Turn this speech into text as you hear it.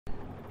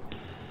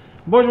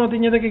Boas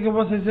maltinhas, daqui com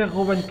vocês é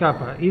RubenK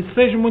e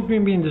sejam muito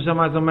bem-vindos a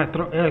mais um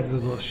Metro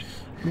Exodus.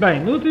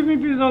 Bem, no último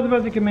episódio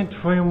basicamente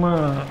foi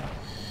uma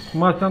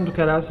ação do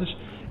caraças.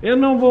 Eu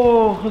não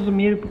vou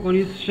resumir, por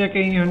isso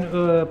chequem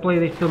a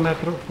playlist do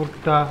Metro porque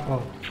está, ó,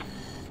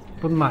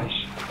 por demais.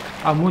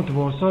 Muito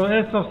bom,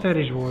 é só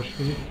séries boas,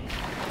 por isso,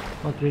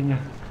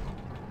 maltinha.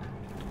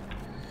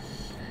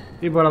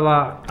 E bora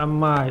lá a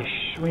mais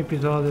um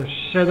episódio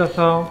cheio de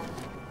ação.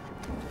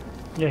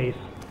 E é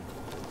isso.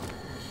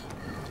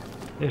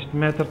 Este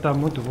metro está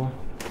muito bom.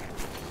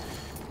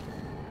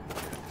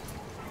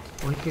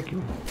 Olha que é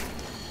aquilo.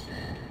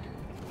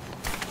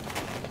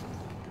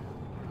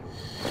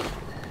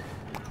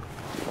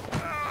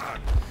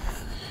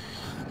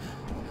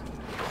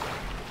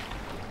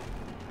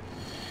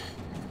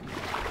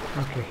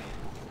 Ok.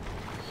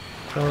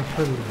 Estava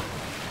falido.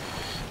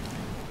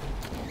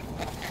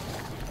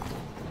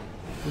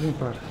 Vou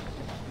limpar.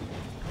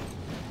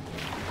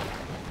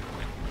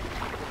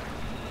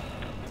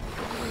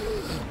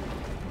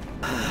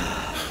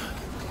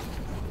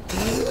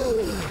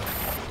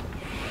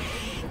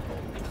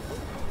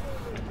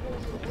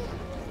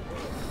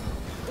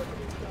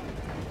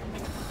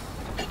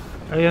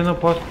 Aí eu não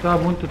posso estar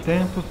muito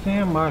tempo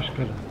sem a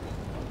máscara.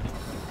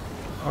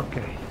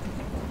 Ok.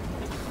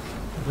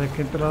 Vou ter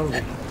que entrar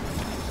ali.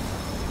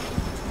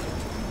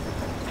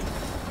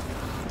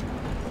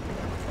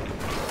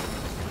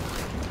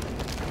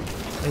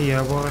 Aí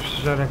eu vou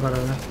sujar agora,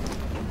 né?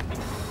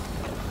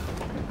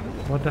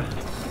 Bota.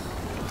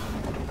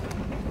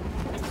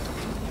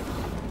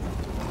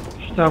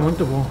 Está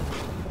muito bom.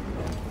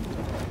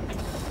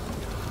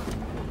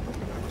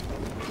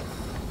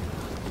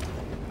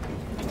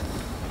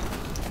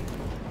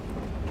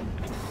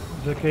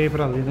 Já quer ir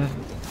para ali, né?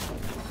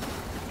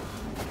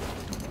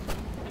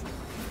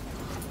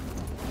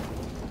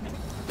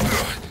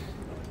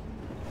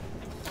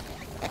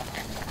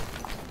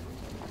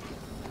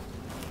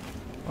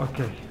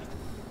 Ok.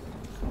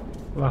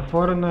 Lá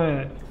fora não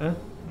é... Hã?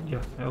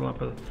 Yeah, é lá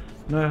para...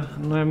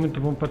 Não é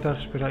muito bom para estar a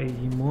respirar.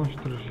 E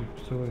monstros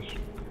e pessoas.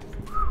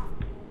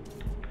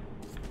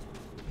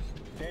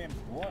 Damn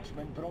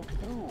watchman broke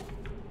through.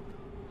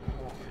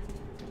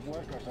 The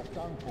workers are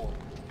done for.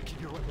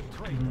 Keep your weapon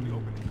trained in the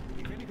opening.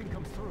 If anything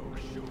comes through,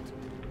 shoot.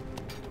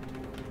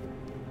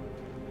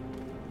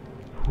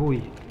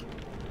 Rui.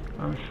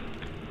 Vamos.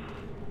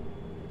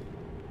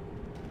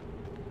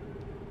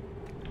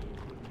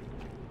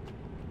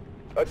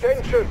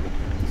 Attention!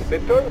 The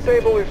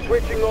turntable is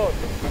switching on.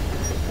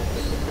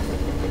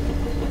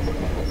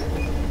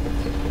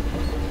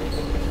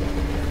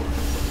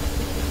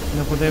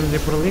 Não podemos ir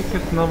por ali,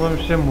 porque senão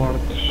vamos ser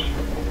mortos.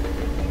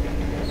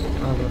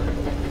 Agora.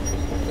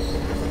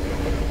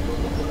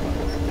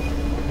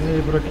 Vem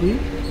aí por aqui.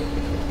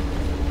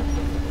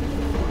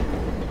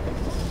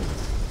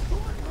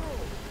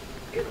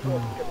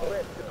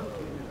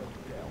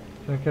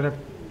 Será que era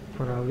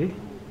por ali?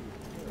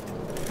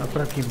 Ah,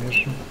 para aqui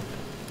mesmo.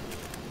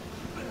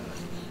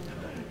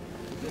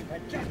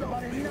 Just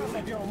about enough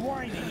of your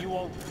whining, you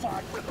old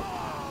fuck!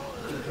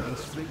 You're going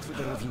straight for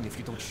the ravine if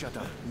you don't shut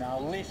up. Now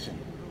listen,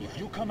 if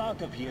you come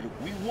out of here,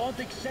 we won't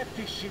accept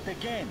this shit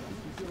again.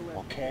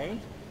 Okay?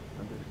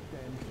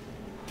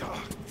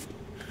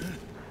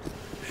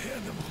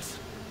 Animals.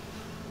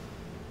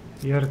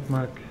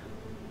 Yerkmark.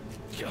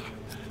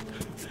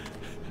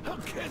 How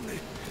can they?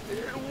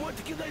 What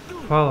can I do?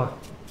 Fala.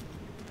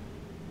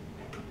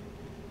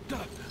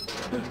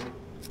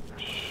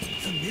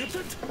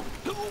 Mutant?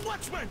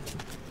 Watchman!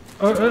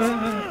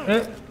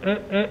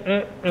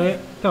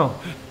 Então.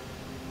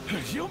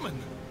 Human?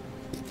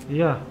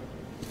 Yeah.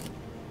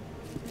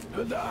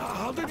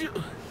 How did you...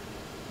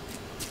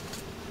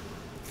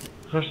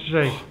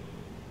 Rastejei.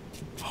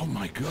 Oh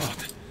my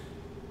god.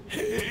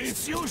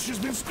 It's you she's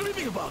been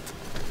screaming about.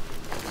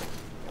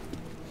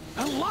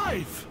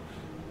 Alive!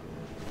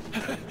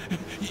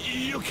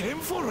 You came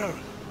for her.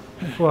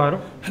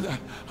 Claro.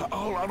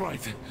 All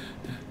right.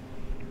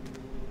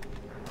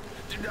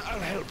 I'll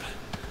help.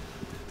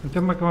 Então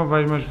como é que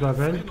vais me ajudar,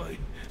 velho?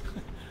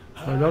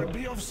 I'll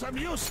be of some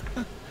use.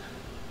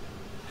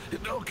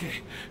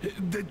 Okay,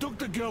 they took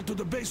the girl to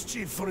the base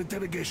chief for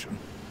interrogation.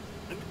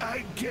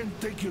 I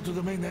can't take you to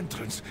the main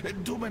entrance.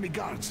 Too many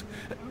guards.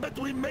 But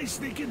we may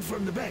sneak in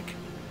from the back.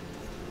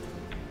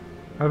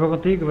 Vai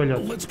contigo, velho.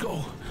 Let's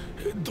go.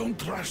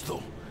 Don't rush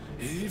though.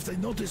 If they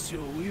notice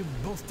you, we're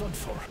both done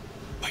for.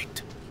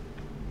 Wait.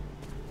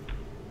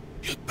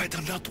 You'd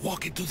better not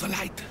walk into the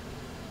light.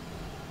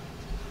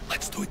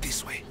 Let's do it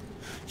this way.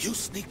 You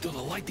sneak to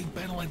the lighting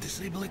panel and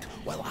disable it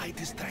while I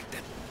distract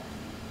them.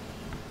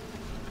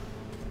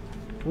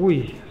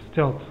 Ui,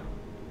 stealth.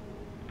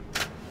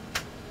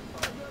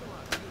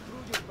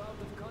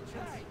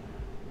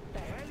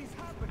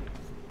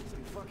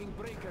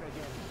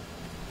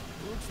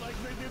 Looks like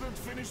they didn't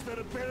finish the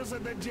repairs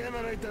at the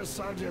generator,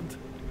 Sergeant.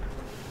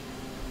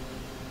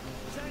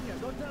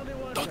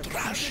 Don't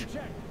rush.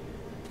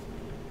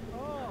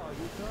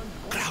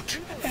 Crouch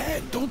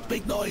and don't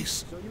make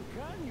noise. So you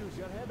can use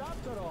your head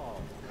after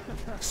all.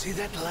 See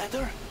that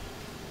ladder?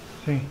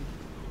 Sim.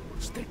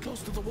 Stay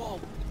close to the wall.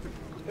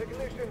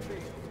 Technician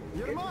team.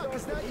 Yermak,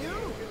 is that you?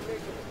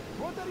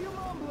 What are you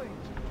mumbling?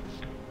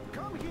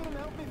 Come here and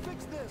help me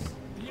fix this.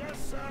 Yes,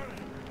 sir.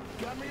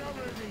 Got me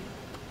already.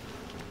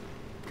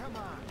 Come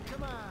on,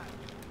 come on.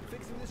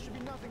 Fixing this should be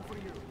nothing for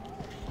you.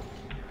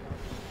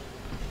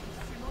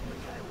 Simon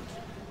Mikhailowicz,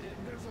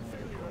 there's a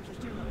failure at the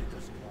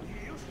generators.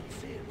 You should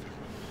see it.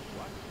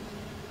 What?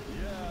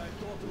 Yeah, I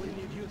totally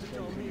need you to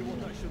tell me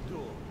what I should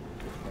do.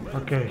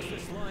 Okay.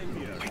 This line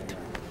here. Wait.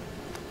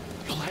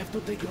 You'll have to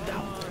take it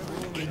down.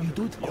 Can you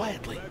do it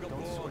quietly?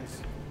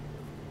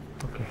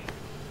 Ok.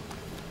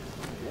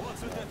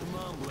 What's with that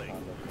mumbling?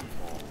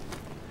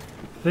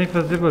 Sem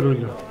fazer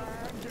barulho.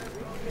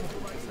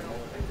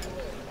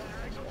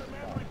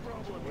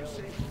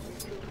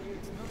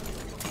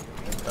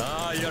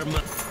 Ah, you're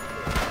ma...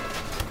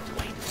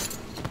 Wait.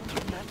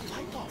 Turn that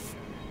light off.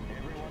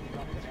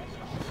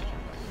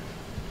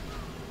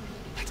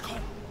 Let's go.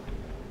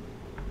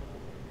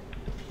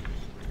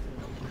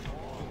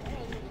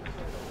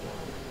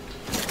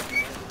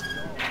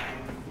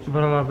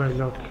 Bora lá,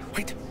 velhote.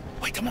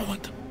 Wait a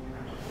moment.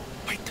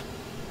 Wait.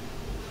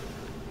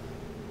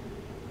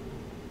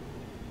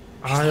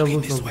 Ah, eu He's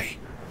looking this luto. way,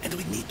 and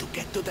we need to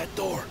get to that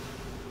door.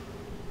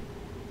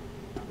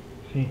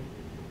 Sim.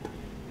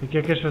 E o que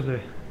é que queres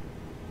fazer?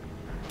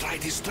 Try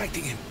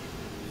distracting him.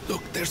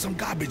 Look, there's some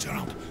garbage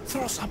around.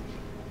 Throw some.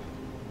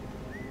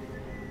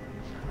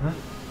 Hã?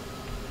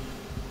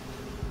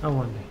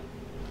 Aonde?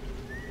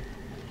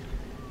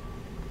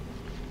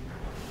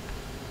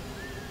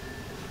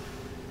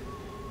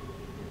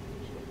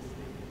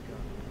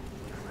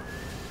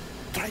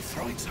 Try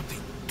throwing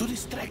something to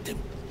distract him.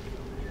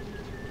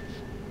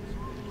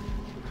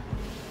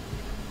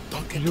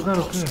 Don't get too Jogar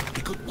o close. quê?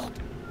 He could not.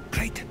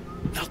 Great.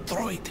 Now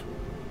throw it.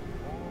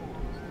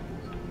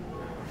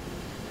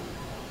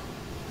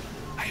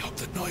 I hope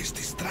the noise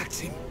distracts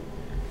him.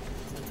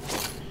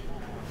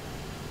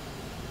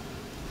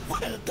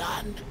 Well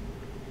done.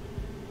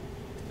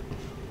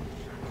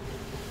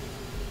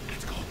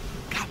 Let's go.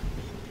 Come.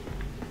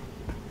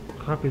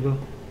 Rápido.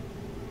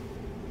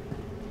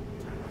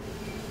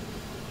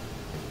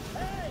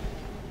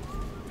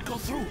 Go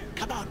through.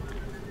 Come on.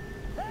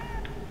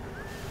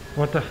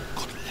 What the...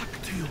 Good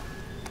luck to you.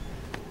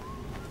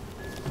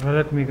 Vai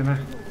lá comigo, né?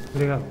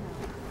 Obrigado.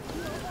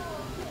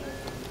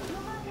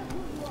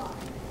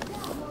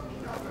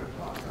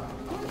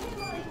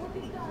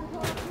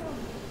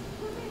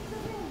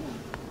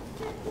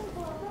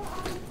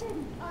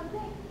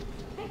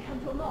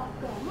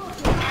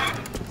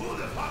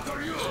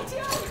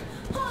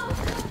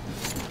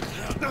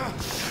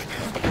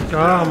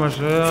 Calma,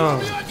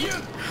 Gel.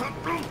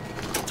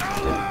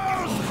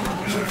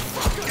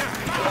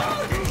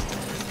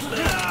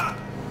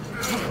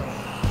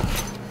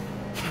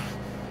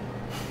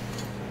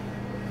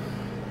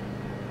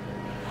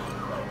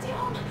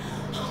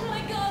 Oh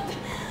my God!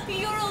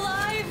 You're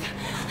alive!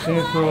 Sim,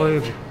 estou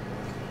livre.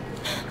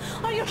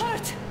 Are you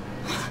hurt?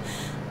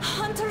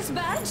 Hunter's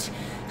badge?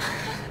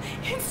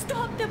 It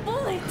stopped the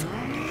bullet!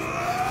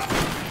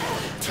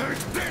 Take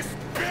this,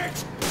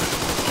 bitch!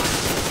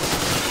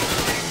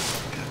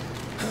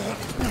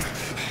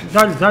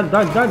 Dá-lhe, dá-lhe,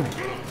 dá-lhe, dá-lhe.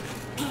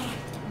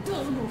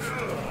 Don't move.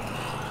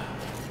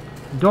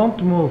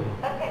 Don't move.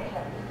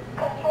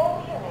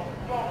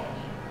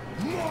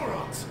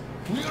 Morons!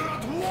 We're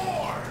at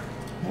war!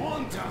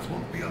 One task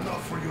won't be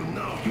enough for you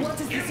now.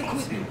 What is this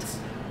equipment?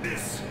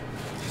 This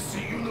is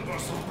the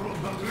universal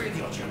broadband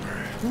radio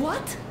jammer.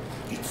 What?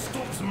 It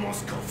stops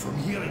Moscow from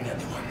hearing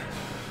anyone,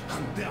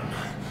 and them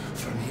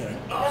from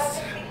hearing us.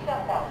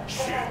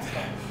 Shit!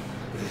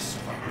 This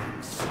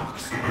fucking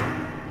sucks.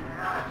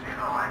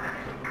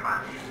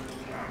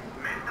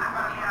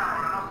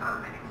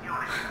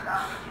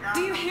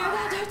 Do you hear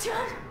that,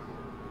 Artyom?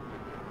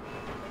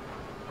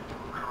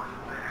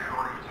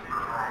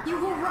 You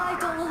were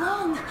right all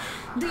along.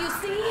 Do you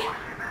see?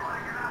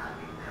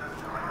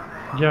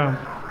 Já.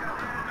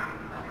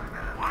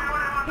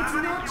 It's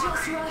not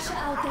just Russia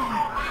out there.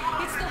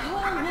 It's the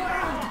whole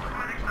world.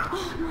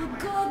 Oh my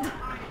God.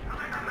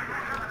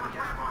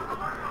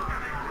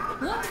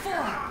 What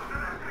for?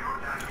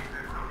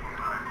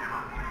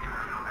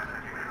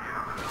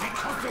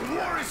 Because the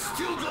war is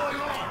still going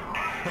on,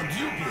 and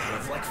you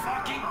behave like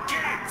fucking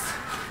kids!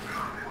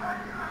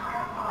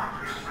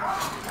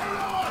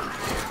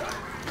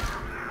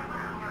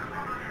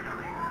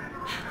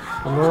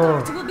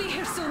 Alô. Contacto will be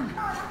here soon.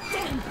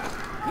 Damn.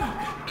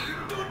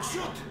 Don't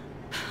shoot!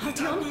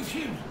 Artyom? With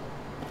him!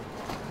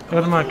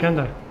 Yermak,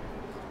 anda.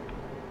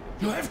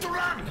 You have to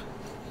run!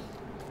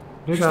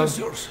 Is Obrigado. this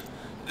yours?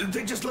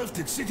 They just left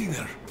it sitting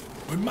there.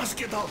 We must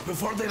get out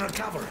before they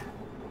recover.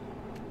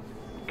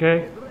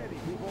 Ok.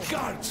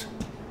 Guards!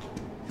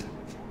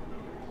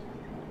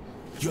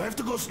 You have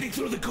to go sneak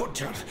through the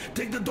courtyard.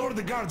 Take the door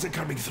the guards are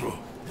coming through.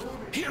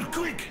 Here,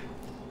 quick!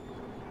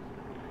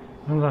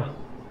 Vamos lá.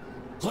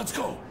 Let's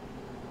go!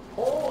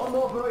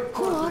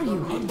 Who are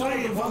you?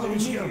 Andrei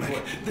Ivanovich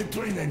Yermak, the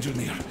train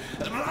engineer.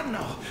 Run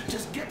now!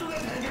 Just get to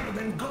that hangar and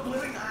then God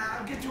willing,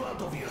 I'll get you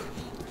out of here.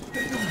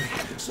 They knew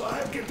me, so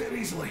I'll get there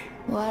easily.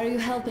 Why are you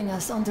helping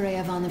us, Andrei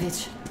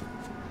Ivanovich?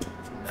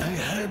 I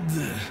had...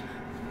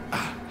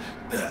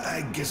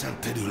 I guess I'll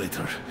tell you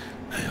later.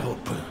 I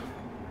hope.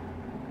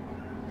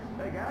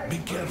 Hey guys, Be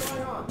what's careful.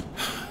 going on?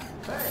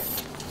 Hey!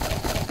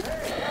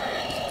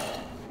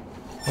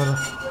 Ora.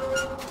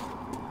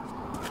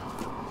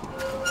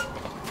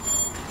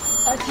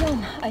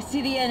 Artyom, I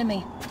see the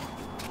enemy.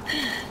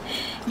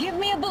 Give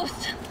me a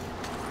boost.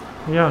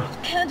 Yeah.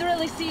 Can't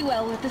really see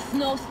well with the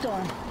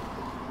snowstorm.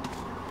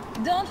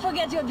 Don't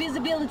forget your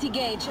visibility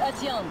gauge,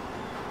 Artyom.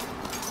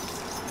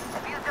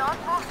 If you don't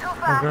move too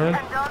fast Okay.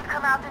 and don't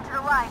come out into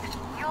the light,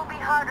 you'll be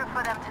harder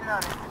for them to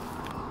notice.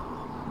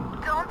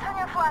 Don't turn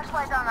your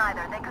flashlight on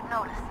either, they could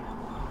notice.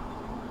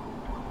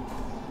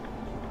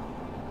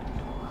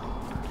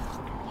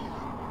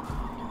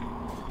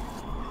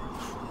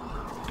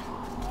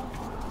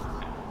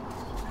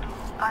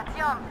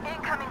 Artyom,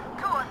 incoming,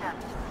 2 of them.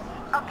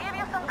 I'll give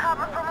you some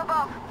cover from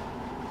above.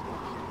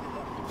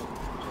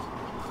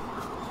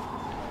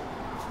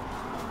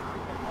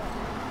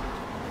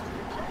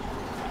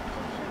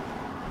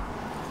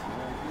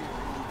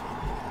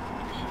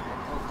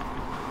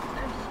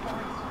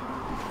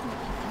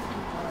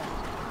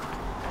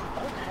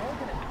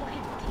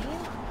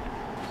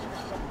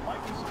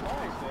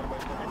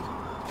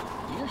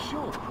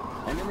 Sure.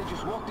 And then they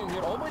just walked in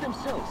here all by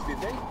themselves, did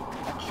they?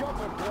 A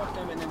chopper brought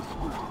them and then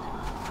scooted.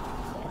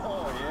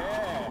 Oh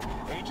yeah,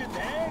 Agent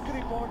Egg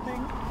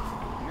reporting.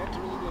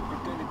 Naturally they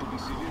pretended to be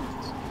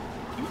civilians.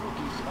 You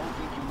rookies all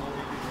think you know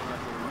everything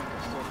after a week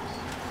of service.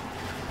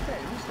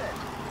 Hey, who's that?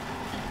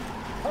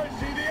 I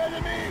see the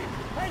enemy!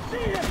 I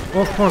see him!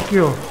 Oh, fuck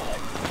you.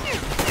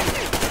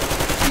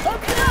 I'm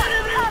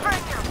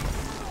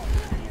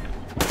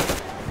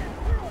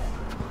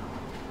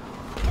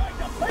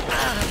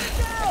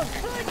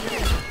covering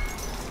you!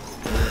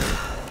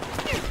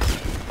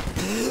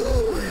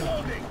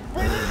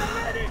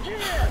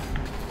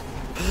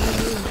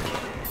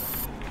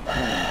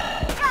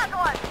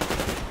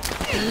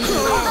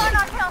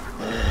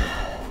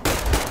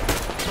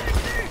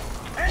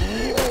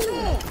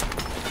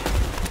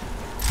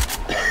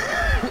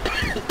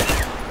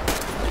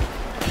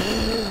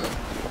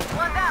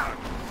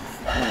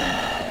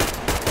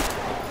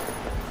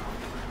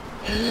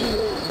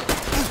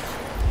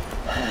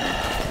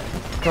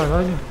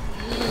 Caralho.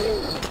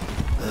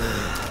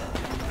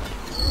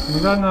 Não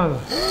dá nada.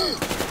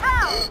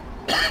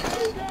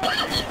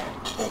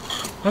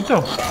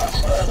 Então.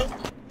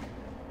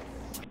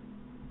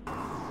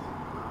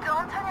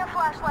 Don't turn your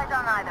flashlight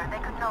on either, they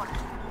could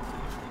notice.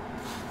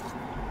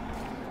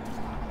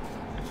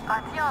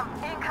 Artyom,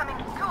 incoming,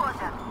 2 of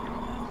them.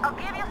 I'll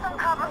give you some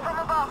cover from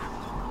above.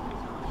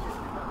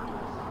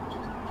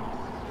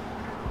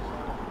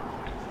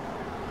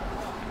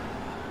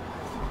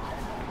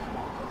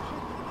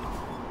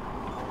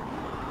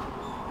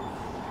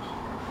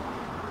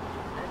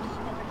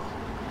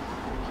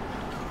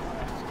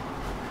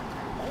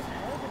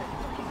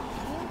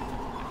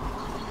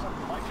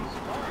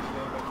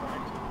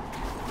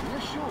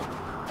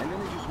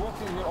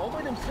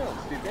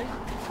 Did they?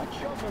 A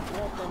chopper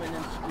brought them and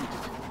then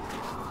scooted.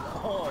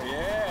 Oh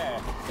yeah,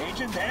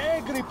 Agent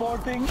Egg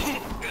reporting.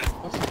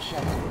 What's the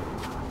chat?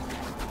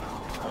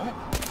 What?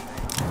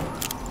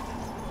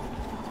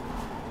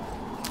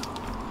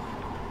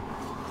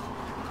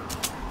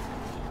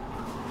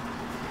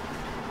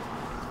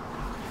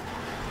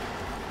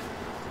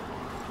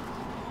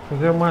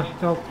 Fazer o mais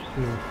stealth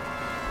possível.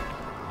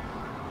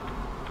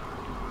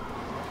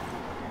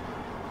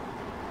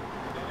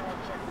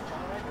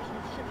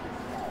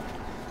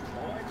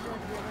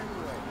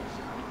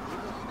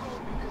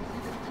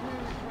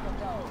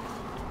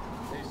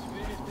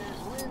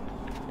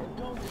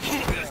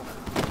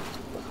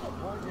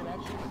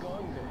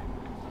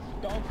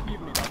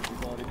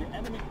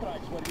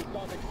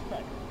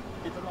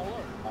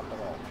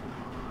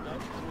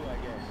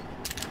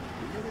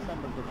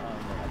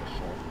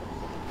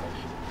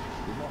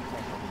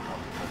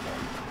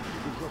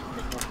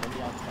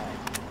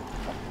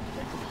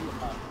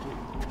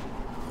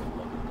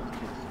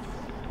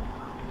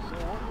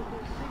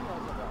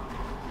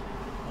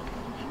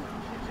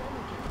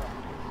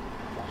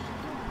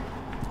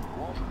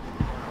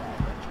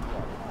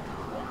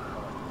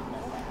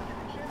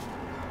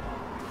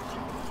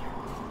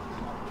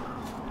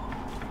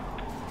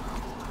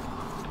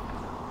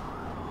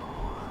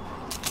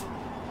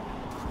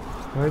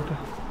 Eita.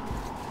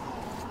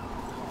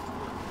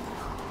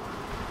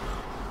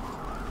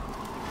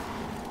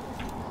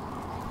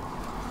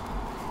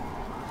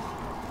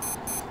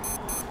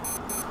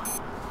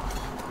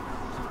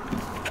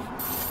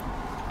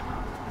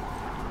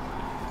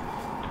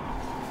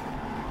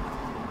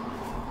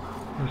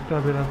 Este está a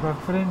virar para a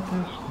frente,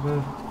 este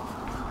vai...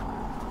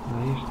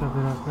 Aí está a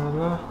virar para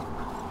lá.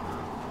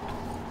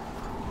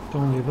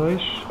 Estão ali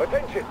 2.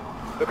 Attention!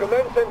 The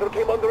command center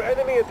came under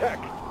enemy attack.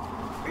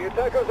 The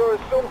attackers are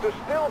assumed to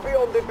still be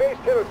on the base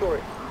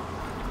territory.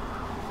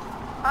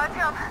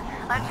 Artyom,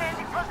 I'm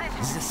changing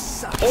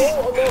position.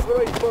 All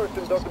unauthorized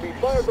persons are to be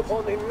fired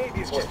upon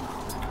immediately.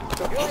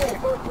 Civilian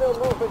personnel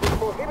movement is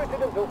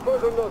prohibited until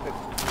further notice.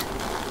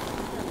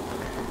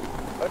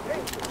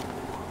 Attention!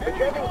 The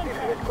jamming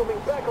system is coming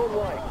back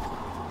online.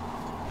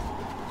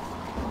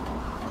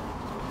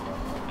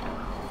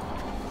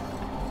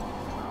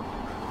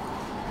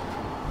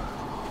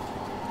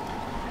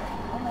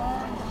 Come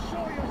on,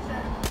 show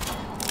yourself.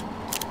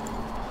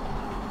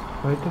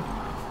 Feito.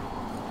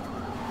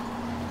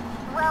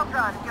 Well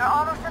done. You're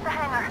almost at the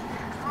hangar.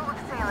 Smooth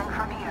sailing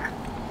from here.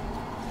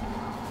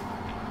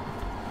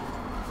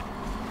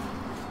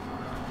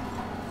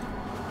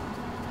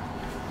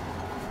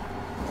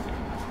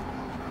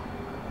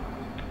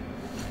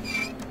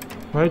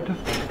 Feito.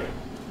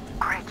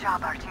 Great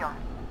job, Artyom.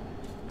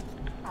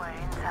 We're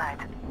inside.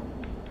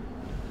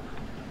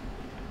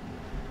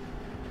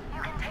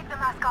 You can take the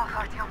mask off,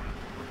 Artyom.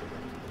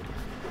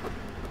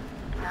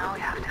 Now we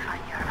have to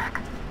find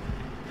Yermak.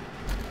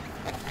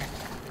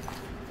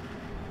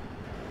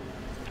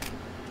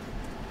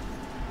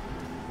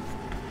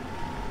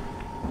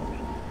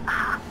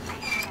 Ah, the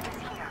engine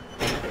is here.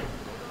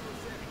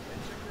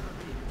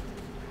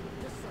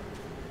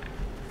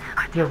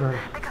 E agora?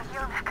 They got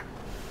Yermak.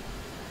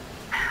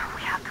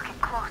 We have to get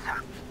closer.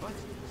 What?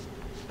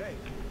 Hey,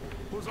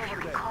 who's If you over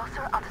get there?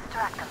 closer, I'll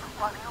distract them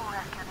while you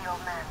rescue the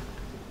old man.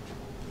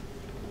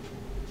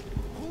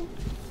 Who?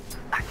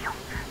 Artyom,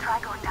 try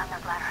going down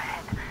that ladder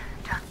ahead.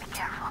 Just be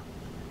careful.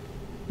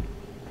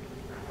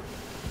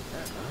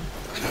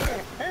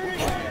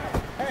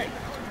 Hey,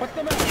 what's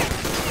the matter?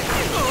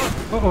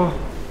 Oh,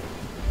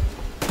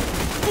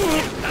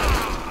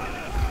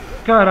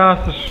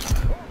 caraças!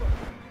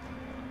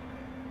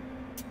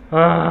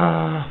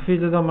 Ah,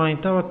 filha da mãe,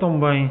 estava tão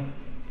bem.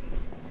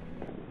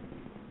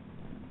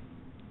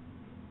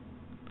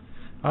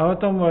 Estava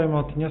tão bem,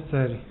 maltinha,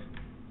 sério.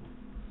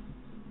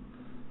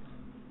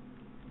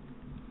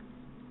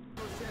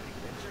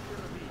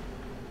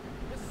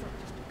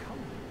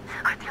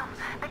 Artyom,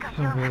 they got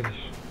São Yermak. velhos.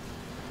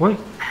 Oi?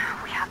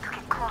 We have to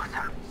get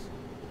closer.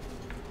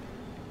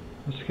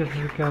 Não se esqueça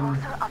de Get ficar.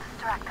 closer, I'll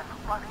distract them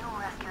while you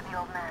rescue the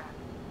old man.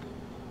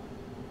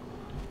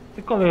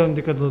 E qual é o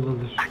indicador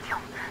deles?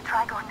 Artyom,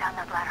 try going down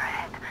that ladder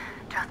ahead.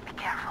 Just be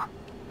careful.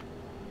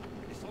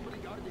 Is somebody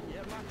guarding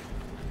Yermak?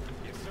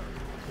 Yes, sir.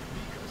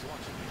 Mika's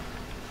watching me.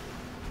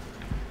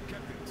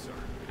 Captain, sir,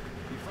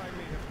 if I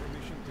may have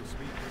permission to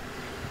speak,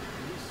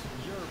 this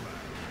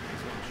Yermak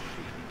is one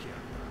shady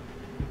character.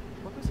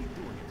 What does he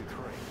do in the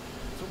train?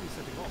 It's only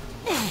setting off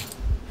tomorrow.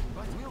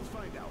 But we'll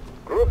find out.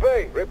 Group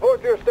A,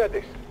 report your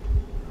status.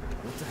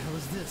 What the hell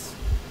is this?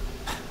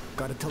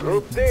 Gotta tell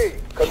Group D,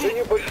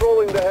 continue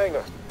patrolling the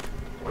hangar.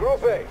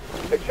 Group A,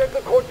 check the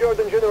courtyard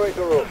and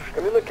generator room.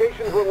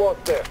 Communications were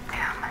lost there.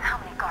 Damn, how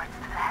many guards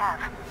do they have?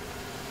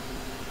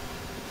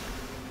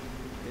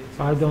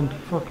 I don't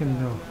fucking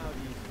know.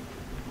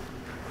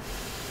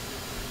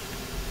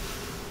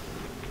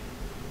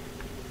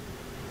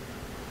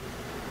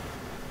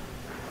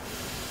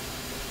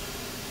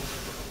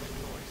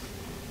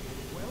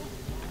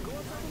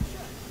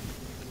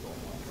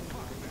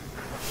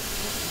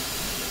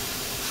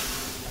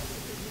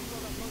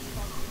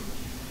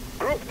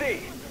 Group D,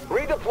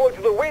 redeploy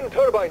to the wind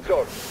turbine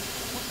source.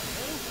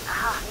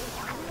 Aha,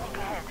 you can sneak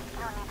ahead.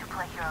 No need to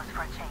play heroes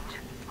for a change.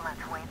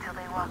 Let's wait till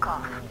they walk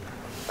off.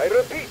 I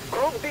repeat,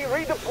 Group D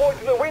redeploy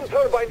to the wind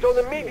turbine zone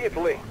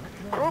immediately.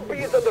 Group B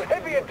is under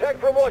heavy attack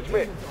from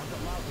Watchmen.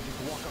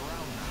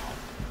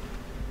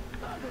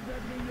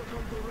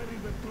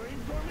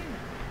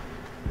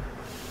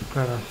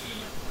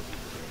 Caraças.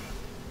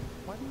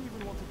 Why do you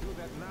even want to do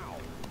that now?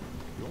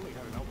 You only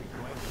had an outing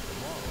planned for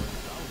tomorrow and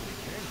it's already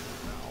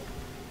canceled now.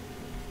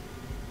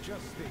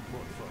 Just stay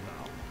put for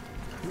now.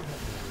 You'll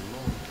have to have a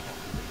long talk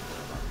later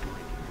about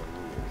breaking the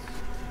rules.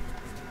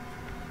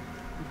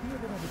 Did you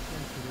ever have a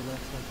chance to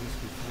relax like this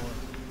before?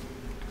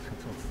 I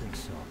don't think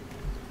so.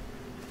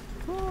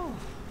 Oh,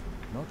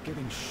 not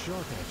getting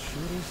shot at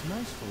sure is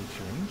nice for a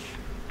change.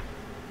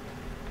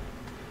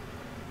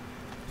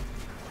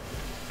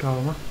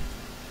 Calma.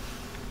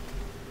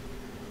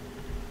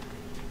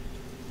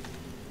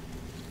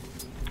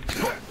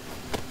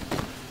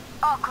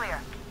 All clear.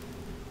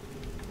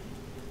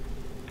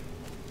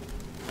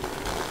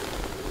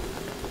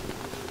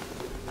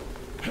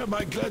 Am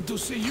I glad to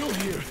see you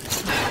here?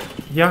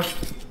 Já?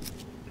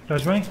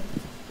 Estás bem?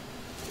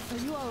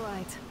 Are you all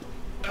right?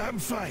 I'm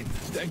fine,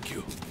 thank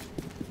you.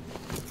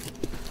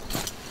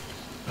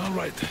 All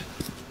right.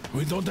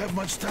 We don't have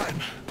much time.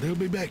 They'll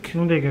be back.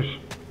 Não digas.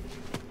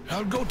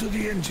 I'll go to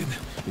the engine.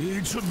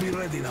 It should be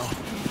ready now.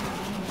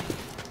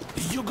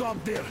 You go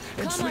up there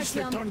and Come switch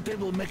the on, Trem.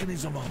 turntable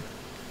mechanism on.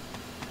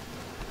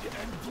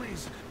 And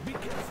please, be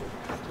careful.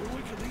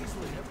 We could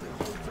easily have the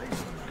whole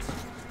base on us.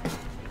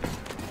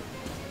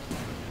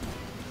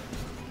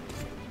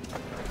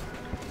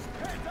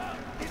 Heads up!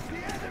 It's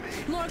the enemy!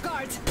 More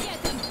guards!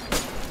 Get them!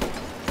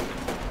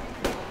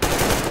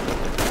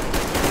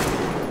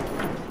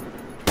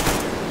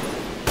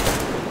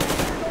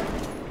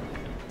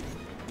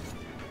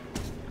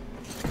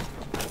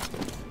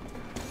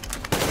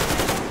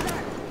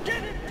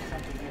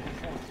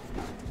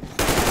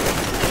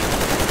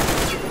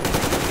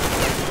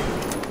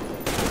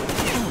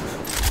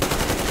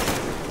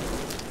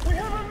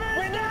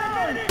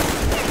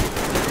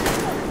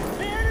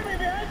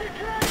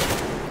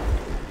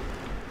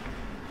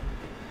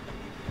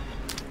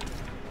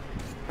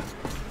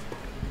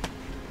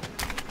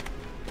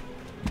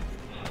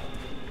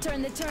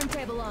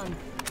 turntable on.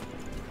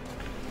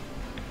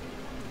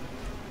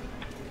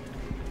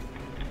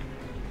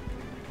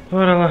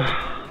 Bora lá.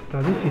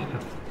 Tá difícil.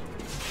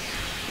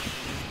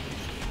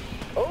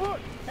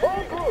 Alert!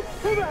 All crew,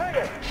 to the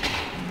hangar!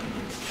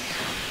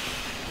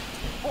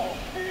 Oh,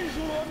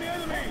 visual on the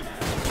enemy!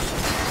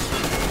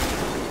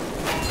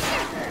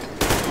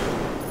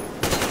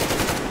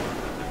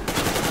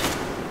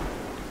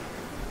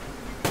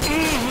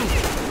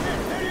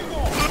 There you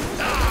go!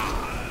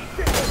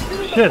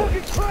 Shit.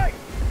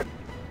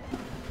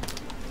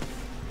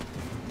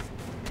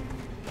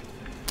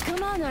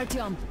 Come on,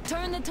 Artyom.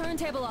 Turn the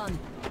turntable on.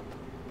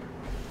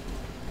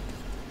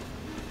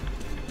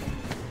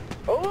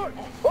 Alert!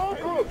 All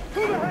crew, to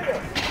the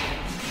hangar!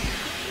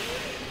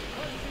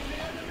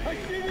 I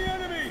see the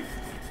enemy!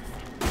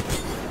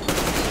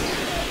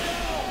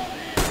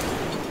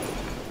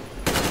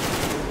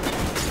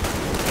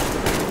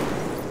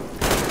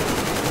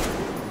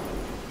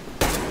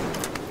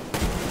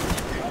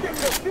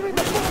 They're stealing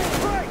the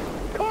fucking train!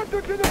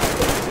 Contact to the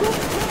hangar!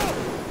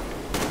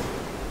 Go!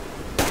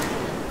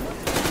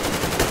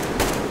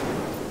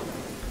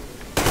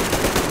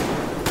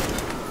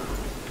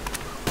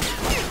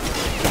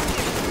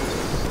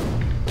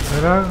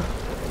 Caralho.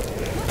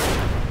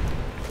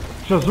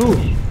 Jesus!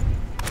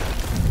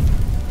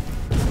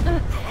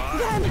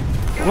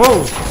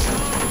 Uou!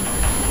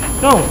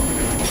 Não!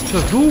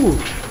 Jesus!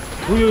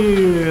 Ui,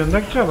 ui, ui, onde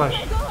é que já vais?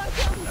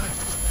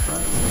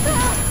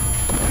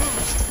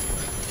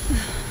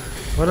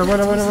 Bora,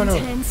 bora, bora, bora!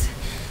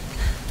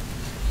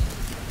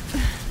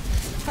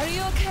 Are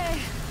you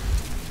okay?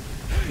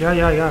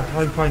 Yeah,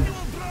 I'm fine.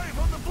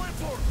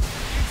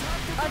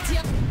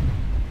 Artyom.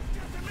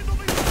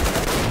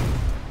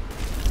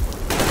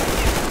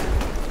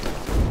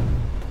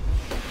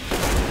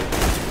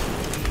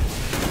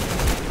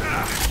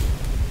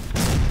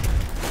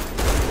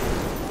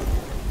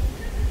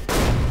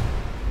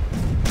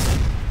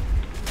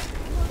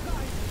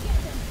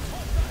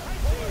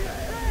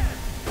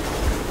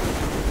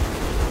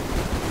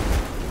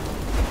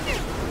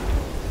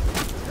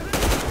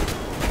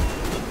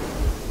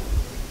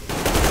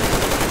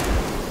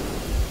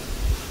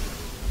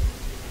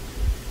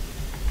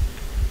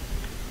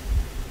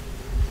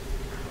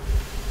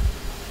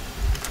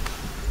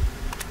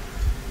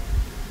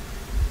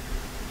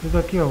 Tudo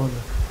aqui aonde?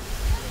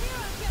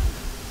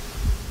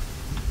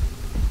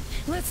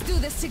 Let's do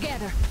this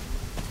together.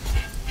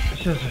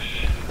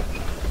 Jesus!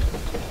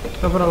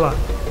 Está para lá.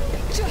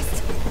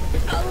 Just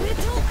a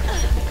little.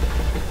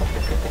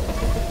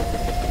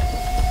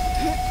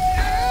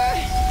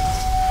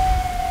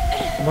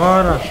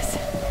 Bora! Yes.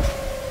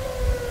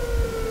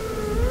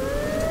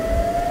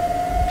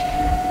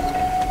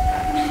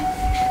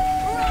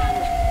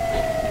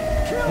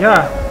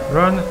 Yeah,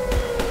 run! Come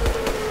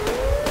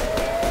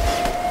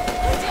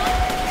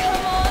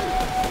on.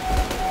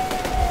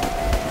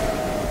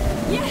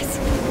 Yes.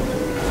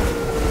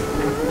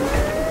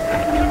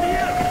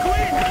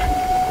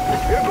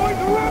 You're going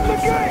to ram the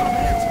gate!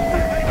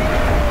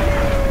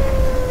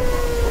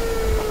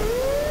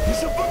 You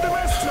should put the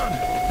rest on.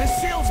 The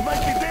seals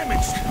might be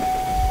damaged.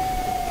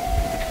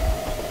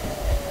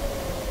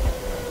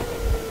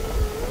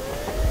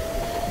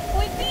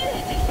 We did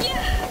it.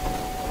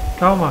 Yeah.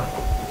 Calma!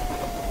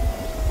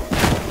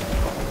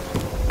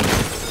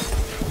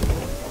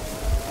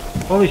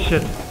 Holy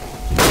shit!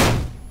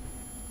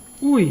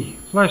 Ui!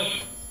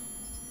 Flash!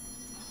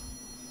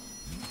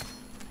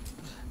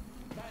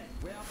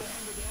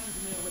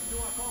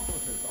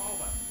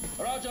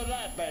 Roger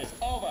that, base.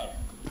 Over.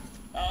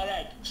 All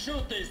right,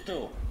 shoot these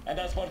two. And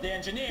as for the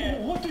engineer...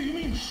 What do you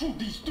mean, shoot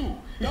these two?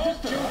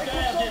 Don't you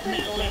dare give me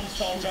limb,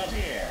 soldier.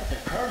 The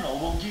Colonel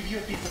will give you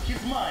a piece of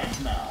his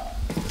mind now.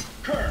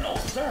 Colonel,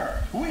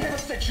 sir, we have a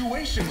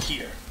situation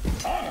here.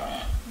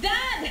 Anna!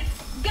 Dad!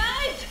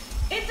 Guys!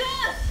 It's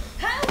us!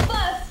 Help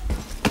us!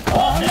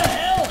 What the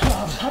hell?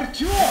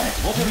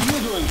 Artyom! What are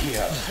you doing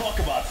here? Talk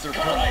about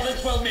surprise. Colonel,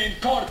 this will mean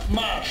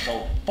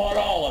court-martial for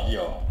all of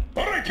you.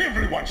 Alright,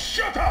 everyone,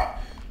 shut up!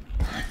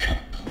 I can't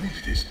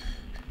believe this.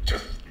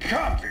 Just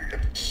can't.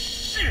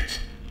 Shit!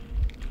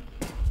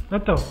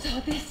 Então, So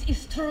this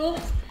is true?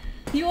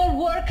 You're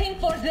working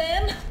for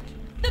them?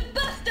 The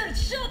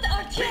bastards shot Be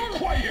Artyom!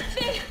 quiet!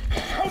 They...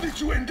 How did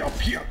you end up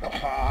here?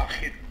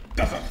 It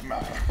doesn't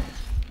matter.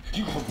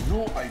 You have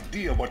no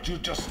idea what you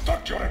just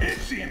stuck your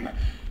heads in.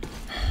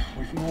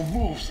 We've no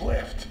moves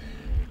left.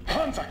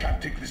 Hansa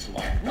can't take this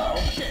line. No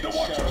shit, the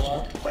Watchers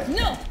Sherlock. won't let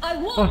No, I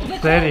won't be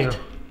sério? caught.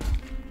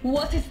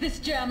 What is this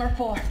jammer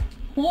for?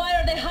 Why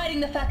are they hiding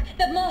the fact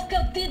that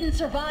Moscow didn't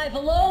survive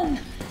alone?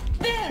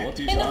 There, What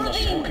is in the Anna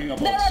ravine, talking about,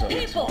 there are sir?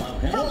 people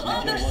It's from not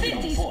other what you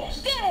cities,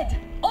 enforced. dead!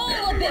 All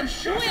of them, Everyone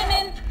shut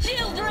women, up.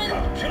 children!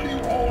 I'll tell you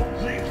all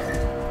later.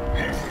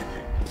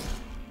 Everything.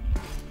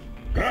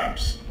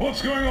 Gramps,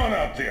 what's going on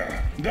out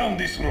there? Down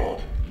this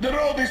road. The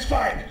road is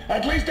fine,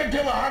 at least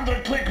until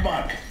 100 click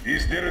mark.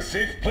 Is there a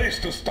safe place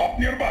to stop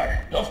nearby?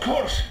 Of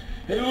course.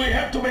 We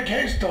have to make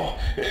haste though.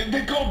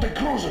 They called the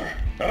cruiser.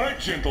 Alright,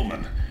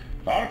 gentlemen.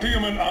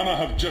 Artyom and Anna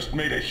have just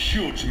made a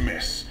huge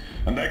mess,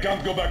 and they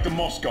can't go back to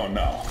Moscow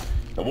now.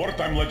 The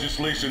wartime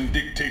legislation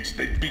dictates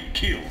they'd be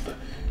killed.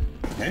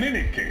 In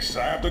any case,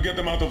 I have to get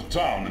them out of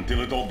town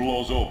until it all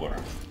blows over.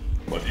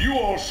 But you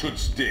all should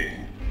stay.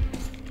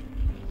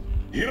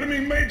 Hear me,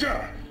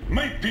 Major?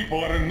 My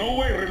people are in no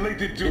way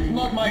related to It's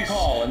not my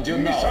call, and you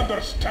know.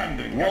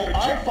 Misunderstanding. Well,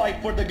 I'll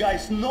fight for the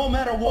guys no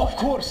matter what. Of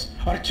course.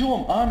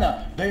 Artyom,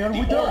 Anna, they are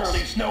with us.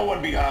 Leaves no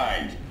one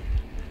behind.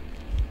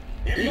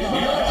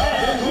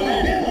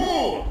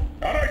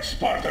 Alright,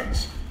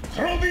 Spartans.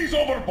 Throw these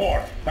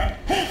overboard and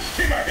full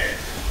steam ahead.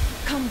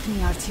 Come with me,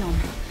 Artyom.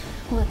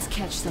 Let's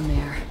catch some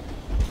air.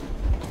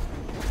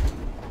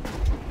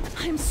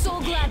 I'm so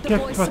glad the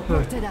boys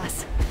supported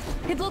us.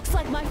 It looks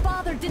like my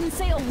father didn't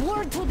say a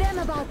word to them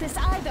about this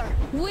either.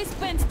 We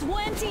spent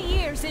 20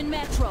 years in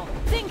Metro,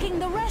 thinking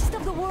the rest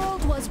of the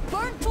world was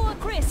burnt to a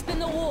crisp in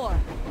the war.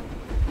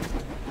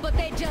 But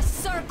they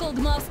just circled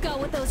Moscow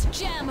with those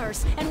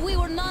jammers, and we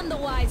were none the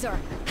wiser.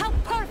 How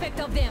perfect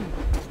of them!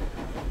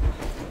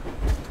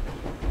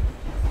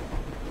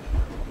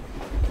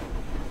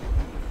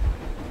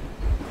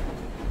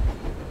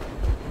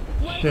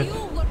 While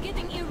you were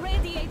getting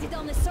irradiated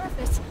on the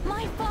surface,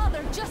 my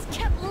father just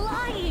kept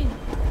lying.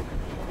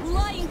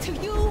 Lying to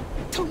you,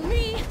 to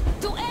me,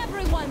 to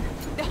everyone,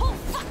 the whole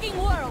fucking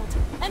world,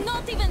 and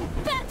not even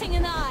batting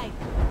an eye.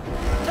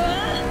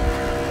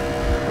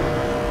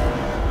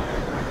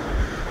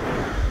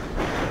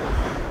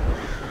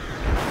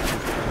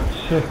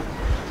 Shit.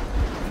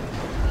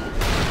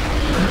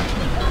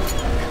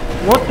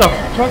 What the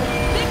fuck?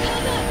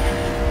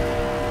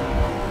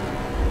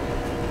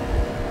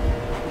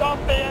 Stop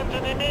the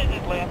engine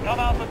immediately and come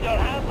out with your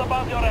hands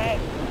above your head.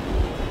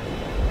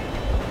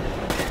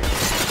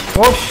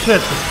 Oh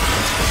shit!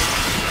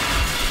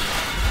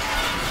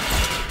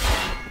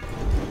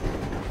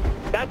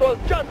 That was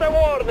just a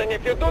warning.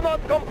 If you do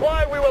not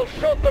comply, we will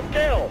shoot to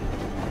kill.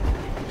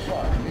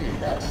 Fuck me,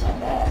 that's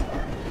some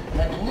armor.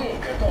 And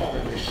look at all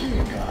the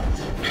machine guns.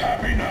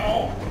 Happy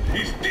now?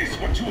 Is this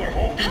what you were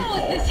hoping How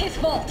for? is this his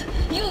fault?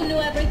 You knew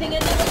everything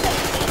and never said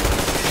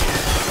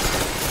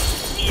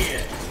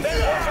Shit!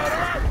 There's our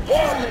last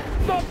warning.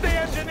 Stop the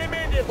engine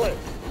immediately.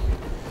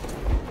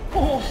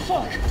 Oh,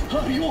 fuck!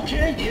 Are you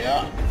okay?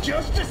 Yeah,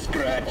 just a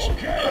scratch.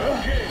 Okay,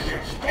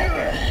 stop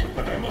it.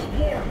 But I must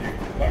warn you,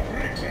 our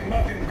brakes are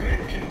not in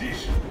great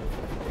condition.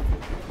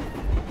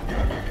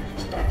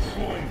 Start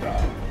slowing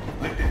down.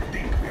 Let them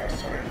think we are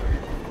surrendering.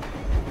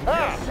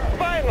 Ah,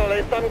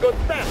 finally some good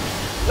sense.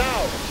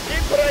 Now,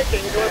 keep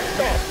braking to a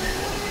stop.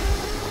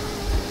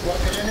 Well,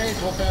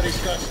 grenades will barely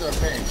scratch their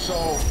paint,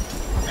 so...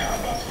 How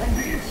about from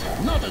the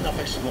inside? Not enough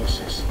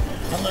explosives.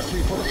 Unless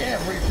we put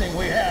everything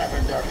we have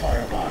in their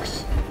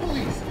firebox.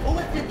 Please,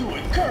 let me do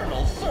it,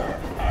 Colonel, sir.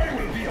 I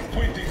will be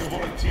appointing the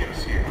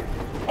volunteers here.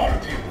 Our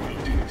team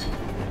will do it.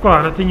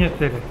 Claro, tinha de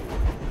ser.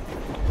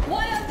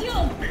 Why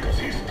Artyom? Because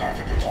he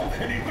started it all,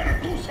 and he better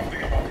do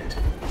something about it.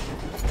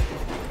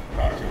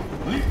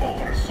 Artyom, leap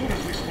over as soon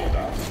as we slow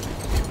down.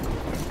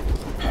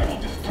 I will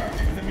distract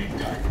him in the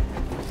meantime.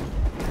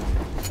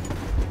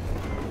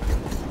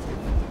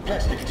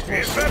 Plastic explosive.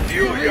 Is that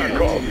you,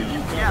 Yakov?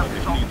 Yeah,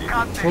 so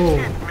cut this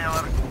shit,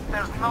 Miller.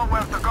 There's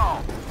nowhere to go.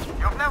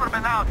 You've never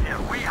been out here.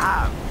 We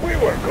have. We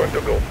weren't going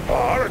to go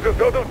far,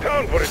 just out of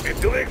town for a bit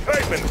till the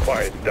excitement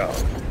quiets down.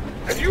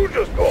 And you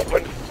just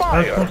opened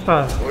fire.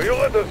 Will you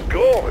let us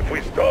go if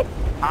we stop?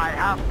 I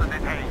have to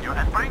detain you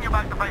and bring you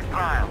back to face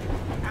trial.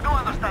 You do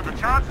understand the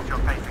charges you're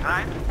facing,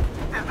 right?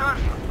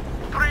 Desertion.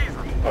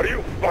 Treason. Are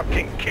you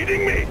fucking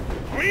kidding me?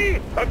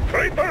 Me? A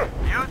traitor?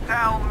 You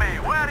tell me,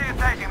 where are you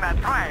taking that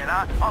train,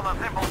 huh? On a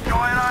simple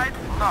joyride?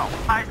 No,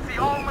 I see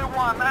only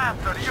one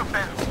answer. You've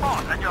been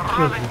spotted and you're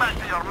running back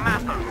to your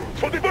masters.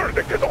 So the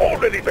verdict has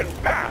already been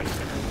passed.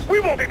 We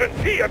won't even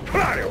see a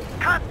trial.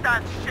 Cut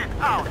that shit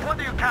out. What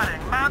are you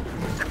carrying, man?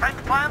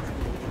 Defense plans?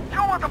 You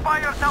want to buy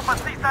yourself a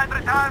seaside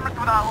retirement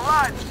without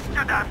life,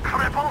 you damn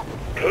cripple?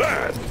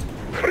 Plans?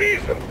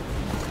 Treason?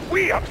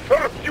 We have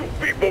served you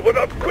people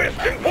without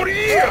question for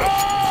years!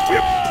 We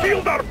have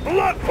spilled our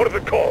blood for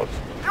the cause!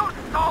 You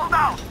sold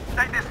out!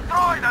 They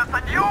destroyed us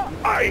and you?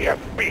 I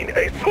have been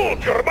a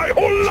soldier my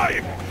whole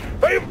life!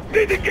 I have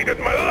dedicated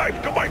my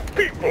life to my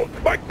people,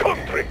 my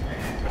country!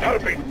 But I'll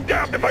be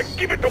damned if I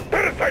give it to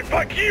parasites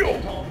like you!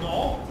 Don't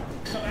know.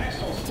 Some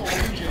assholes stole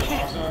engine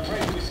logs and are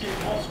trying to escape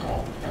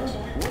Moscow.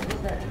 What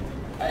was that?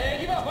 I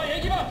give up! I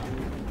give up!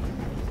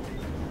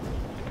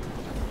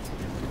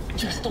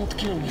 Just don't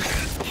kill me.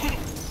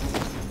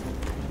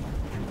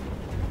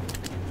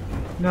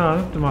 Não,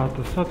 não te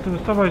mata, só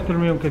vais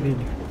dormir um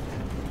bocadinho.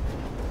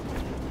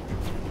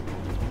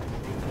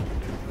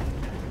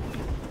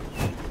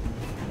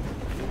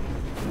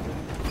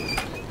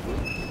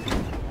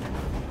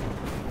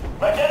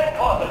 We're getting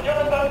closer, you're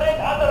in the lane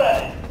and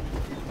ready!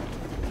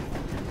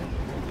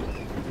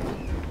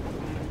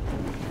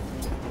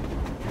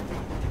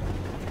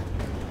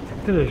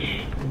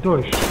 3, 2,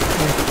 1.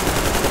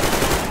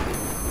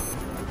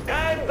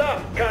 Hands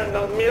up,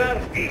 Colonel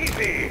Miller!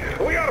 Easy!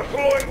 We are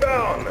slowing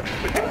down!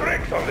 The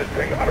brakes on this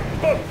thing are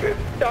busted!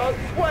 Don't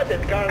sweat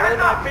it, Colonel.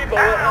 My people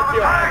will help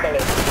you handle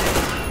it.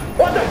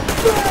 What the?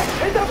 Brake!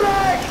 Hit the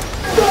brake!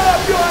 Stop,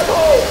 you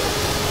asshole!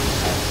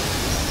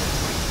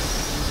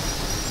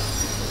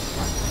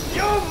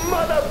 You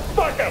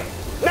motherfucker!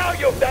 Now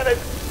you've done it!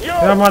 You,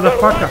 Yeah,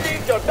 motherfucker. your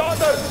wife, your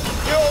daughter,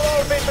 you'll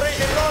all be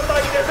treated not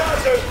like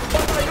disasters,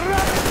 but like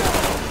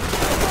radicals!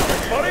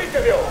 For each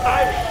of you,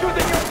 I'm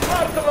shooting you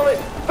personally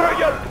through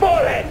your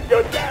forehead,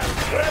 you damn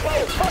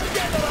rebel!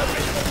 Forget about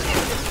me!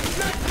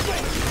 Next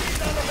week,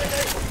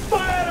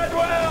 fire as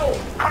well!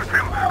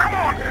 Raphael, come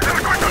on! They're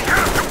going to tear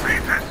us to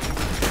pieces!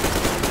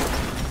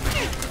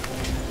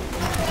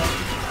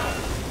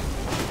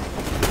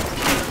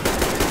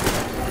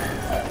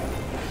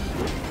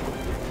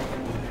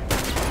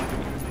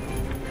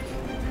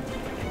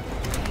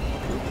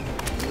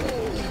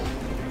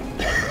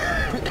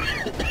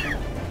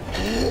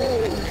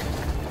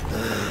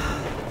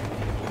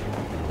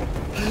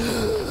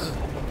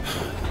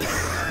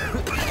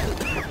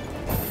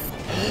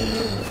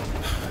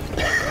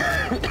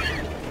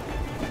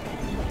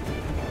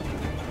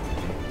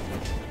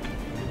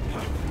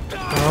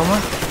 Calma.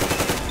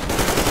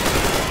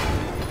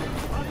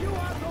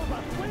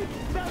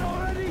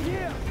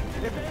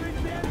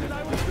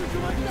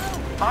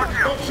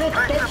 Artyom, Don't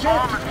take shoot! the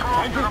bomb and throw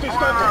I'm it to just the a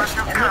boiler stalker. as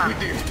you I'm not can.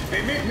 with you.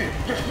 They make me.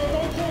 Just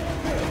don't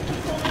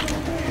shoot!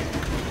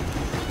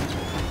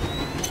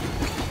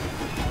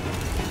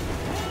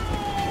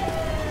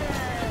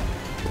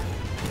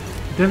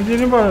 Temos de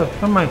ir embora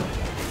também.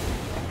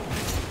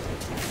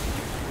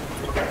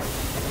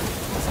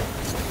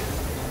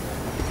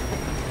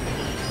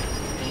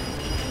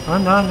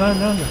 Anda, anda,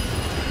 anda, anda.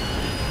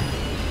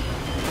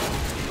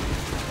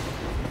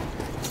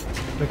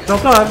 Tem que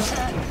saltar.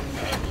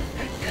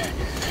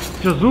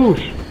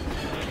 Jesus!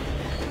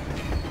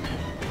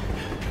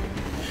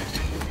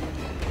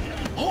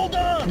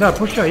 Não,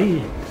 puxa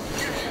aí.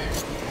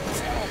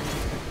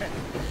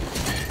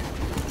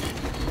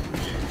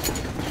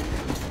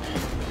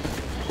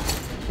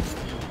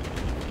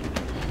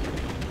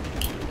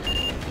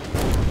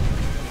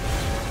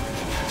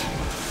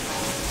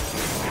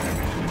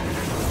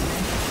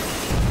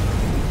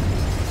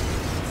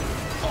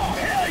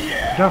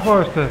 Já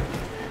foste.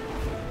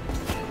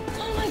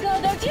 Oh my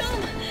god,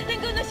 Artyom!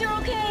 Thank goodness you're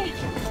okay!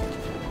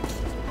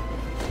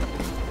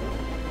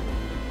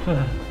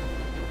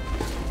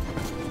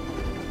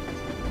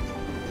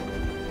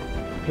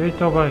 Ok,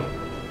 então vai.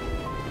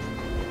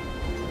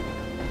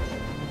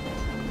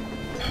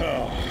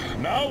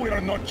 Now we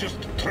are not just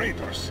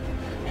traitors.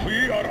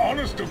 We are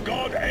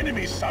honest-to-God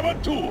enemy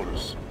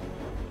saboteurs.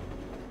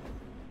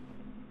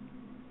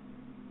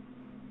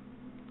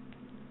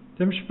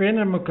 Temos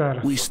pena, meu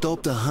caro. We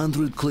stopped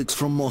 100 clicks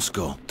from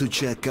Moscow to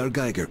check our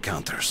Geiger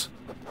counters.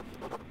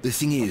 The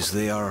thing is,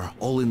 they are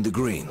all in the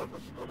green,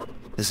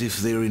 as if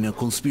they're in a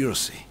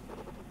conspiracy.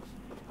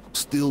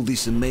 Still,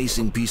 this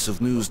amazing piece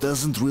of news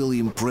doesn't really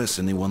impress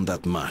anyone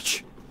that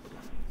much.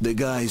 The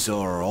guys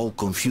are all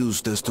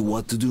confused as to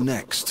what to do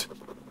next.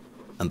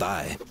 And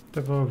I'm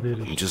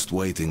just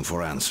waiting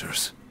for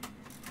answers.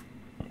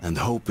 And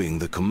hoping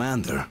the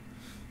commander,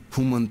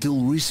 whom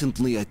until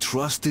recently I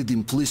trusted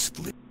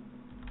implicitly.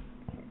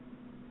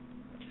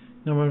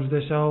 Não vamos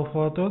deixá-lo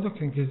falar todo,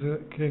 quem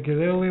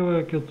quiser leu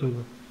aquilo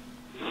tudo.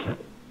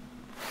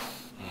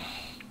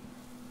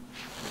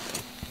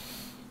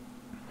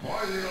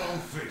 Why the long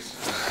face?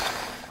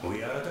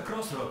 We are at a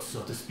crossroads,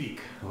 so to speak,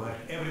 where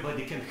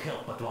everybody can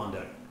help but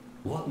wonder.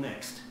 What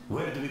next?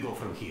 Where do we go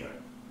from here?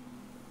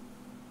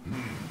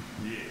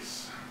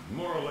 Yes,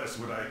 more or less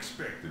what I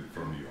expected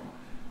from you.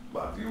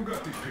 But you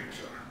got the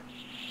picture.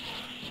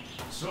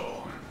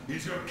 So,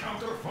 is your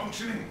counter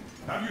functioning?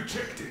 Have you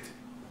checked it?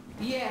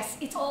 Yes,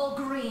 it's all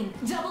green.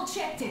 Double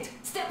checked it.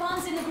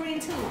 Stepan's in the green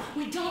too.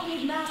 We don't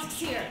need masks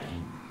here.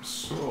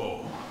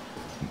 So,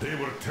 they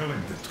were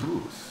telling the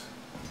truth.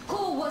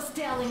 Who was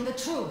telling the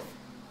truth?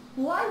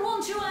 Why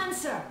won't you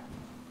answer?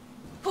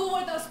 Who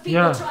were those people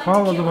Yeah,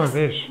 trying to kill us?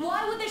 vez.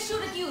 Why would they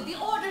shoot at you, the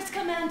orders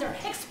commander?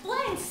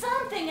 Explain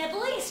something at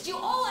least. You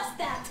owe us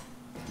that.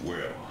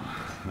 Well,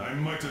 I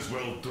might as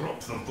well drop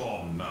the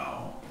bomb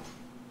now.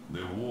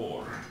 The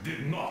war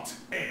did not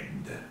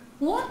end.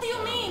 What do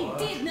you mean,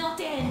 did not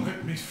end?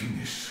 Let me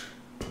finish.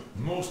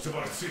 Most of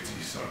our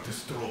cities are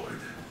destroyed.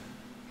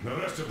 The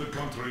rest of the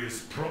country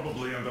is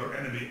probably under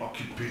enemy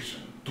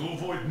occupation. To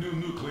avoid new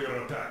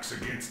nuclear attacks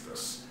against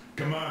us,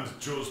 Command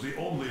chose the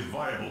only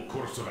viable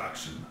course of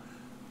action: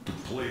 to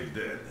play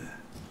dead.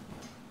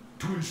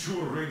 To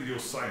ensure radio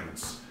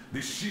silence,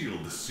 the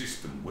SHIELD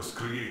system was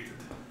created.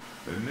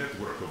 A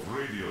network of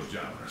radio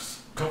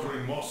jammers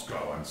covering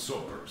Moscow and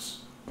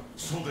suburbs.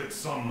 So that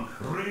some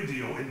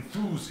radio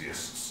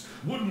enthusiasts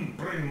wouldn't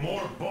bring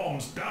more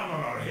bombs down on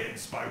our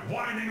heads by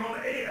whining on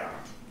air.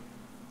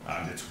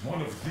 And it's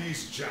one of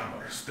these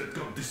jammers that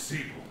got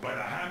disabled by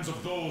the hands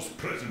of those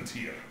present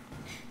here.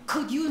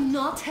 Could you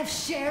not have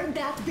shared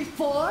that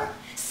before?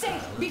 Say,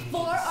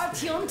 before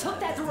Artyom took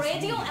that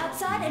radio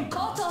outside and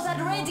caught all that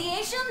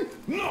radiation?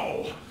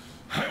 No!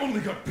 I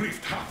only got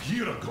briefed half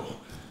year ago.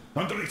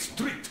 Under a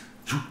strict,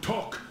 you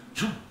talk,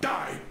 you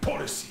die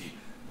policy.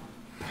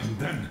 And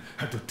then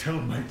had to tell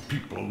my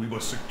people we were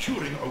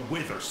securing a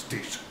weather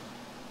station.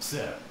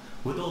 Sir,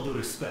 with all due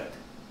respect,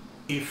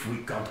 if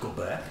we can't go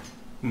back,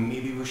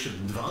 maybe we should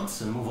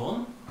advance and move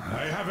on?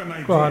 I have an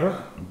idea,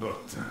 Claro.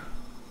 but...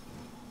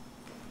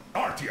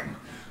 Artyom,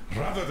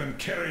 rather than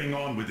carrying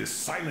on with this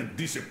silent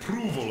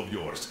disapproval of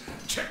yours,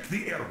 check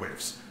the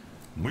airwaves.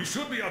 We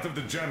should be out of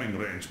the jamming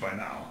range by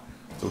now,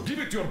 so give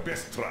it your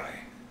best try.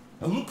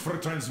 Look for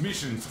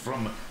transmissions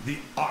from the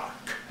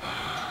Ark.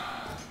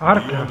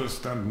 Do you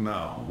understand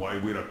now why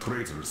we are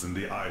traitors in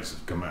the eyes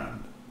of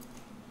command?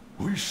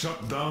 We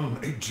shut down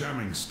a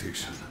jamming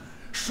station,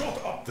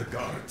 shot up the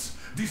guards,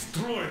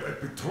 destroyed a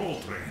patrol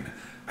train,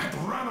 and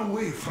ran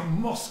away from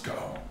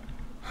Moscow.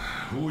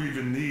 Who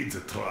even needs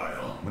a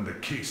trial when the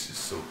case is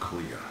so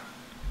clear?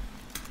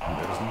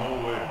 There's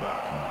no way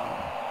back now.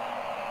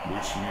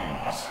 Which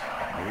means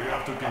we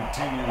have to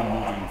continue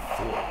moving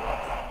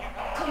forward.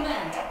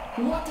 Command,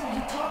 what are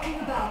you talking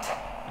about?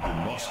 The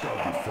Moscow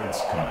Defense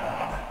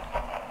Command.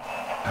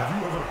 Have you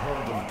ever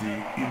heard of the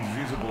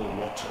Invisible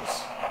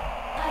Watchers?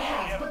 I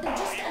have, but they're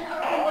just an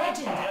urban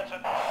legend.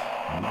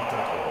 Not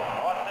at all.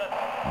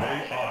 They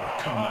are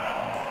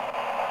command.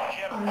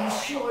 Are you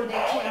sure they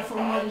care for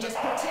more than just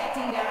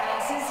protecting their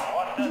asses?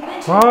 You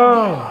mentioned the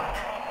Ark.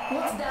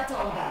 What's that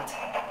all about?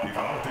 If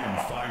our team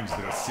finds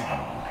their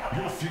signal,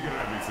 you'll figure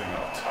everything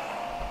out.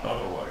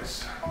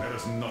 Otherwise, there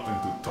is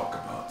nothing to talk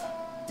about.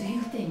 Do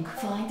you think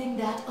finding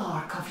that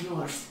Ark of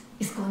yours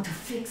is going to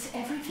fix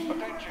everything?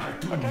 I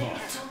do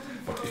not.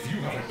 But if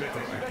you have a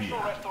better idea...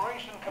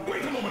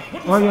 Wait a moment!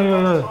 What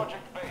is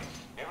Project base.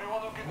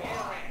 Everyone who can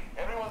hear me.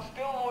 Everyone's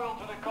still loyal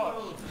to the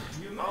cause.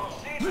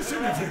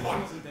 Listen,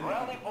 everyone!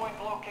 Rally point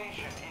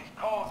location is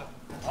code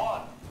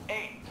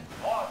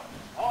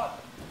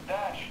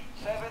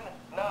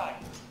 1811-79.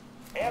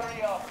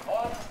 Area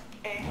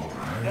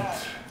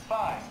 18-5.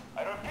 I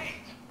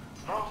repeat.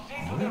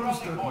 Proceed to the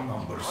rally point.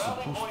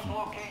 Rally point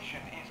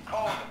location is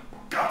code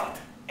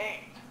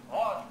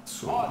 1811-79.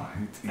 So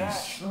it is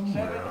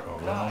somewhere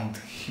around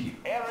here.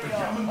 The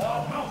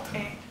Yamantau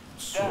Mountain.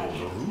 So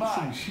the route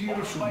from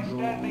here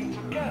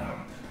should go...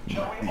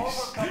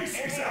 This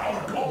is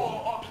our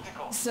goal!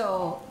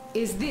 So,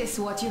 is this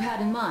what you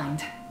had in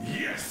mind?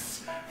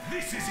 Yes,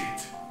 this is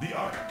it. The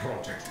Ark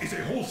project is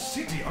a whole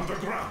city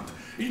underground.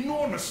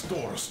 Enormous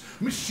stores,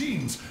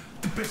 machines,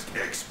 the best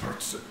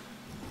experts.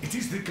 It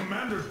is the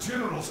Commander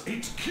General's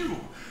HQ.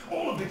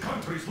 All of the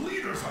country's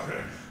leaders are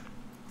there.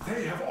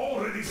 They have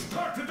already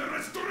started the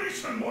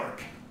restoration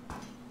work.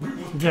 We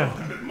will tell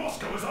them that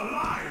Moscow is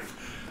alive.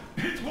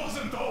 It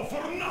wasn't all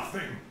for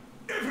nothing.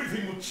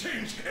 Everything will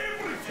change.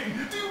 Everything.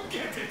 Do you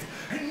get it?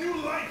 A new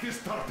life is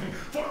starting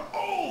for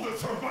all the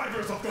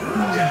survivors of the war.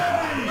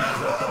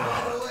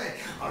 By the way,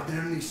 are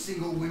there any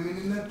single women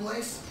in that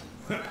place?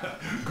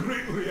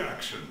 Great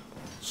reaction.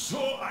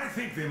 So I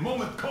think the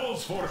moment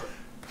calls for...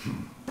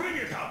 Bring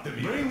it out to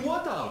me. Bring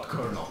what out,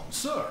 Colonel?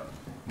 Sir?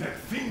 That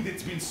thing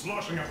that's been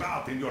sloshing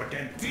about in your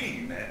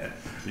canteen.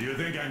 You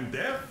think I'm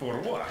deaf or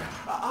what?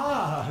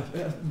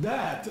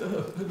 That.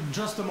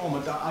 Just a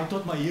moment. I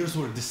thought my ears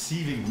were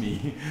deceiving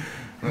me.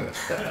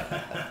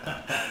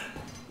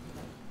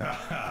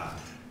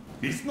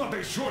 It's not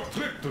a short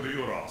trip to the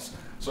Urals,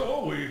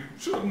 so we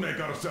should make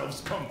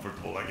ourselves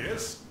comfortable, I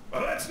guess.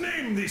 Let's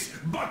name this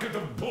bucket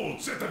of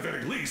bolts at the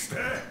very least,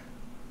 eh?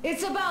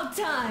 It's about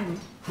time.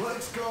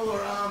 Let's go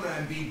around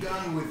and be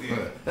done with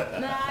it.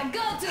 Nah,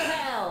 go to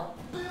hell.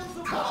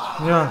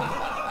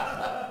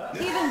 Yeah.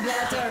 Even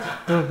better.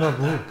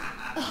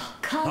 Oh,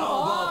 come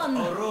on.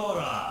 How about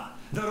Aurora?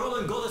 The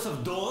rolling goddess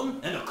of dawn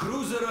and a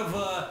cruiser of,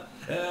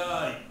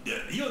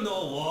 you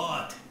know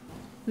what?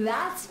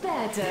 That's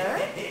better.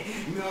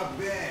 Not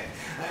bad.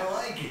 I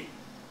like it.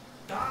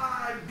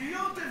 Ah,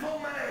 beautiful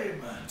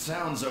name.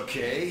 Sounds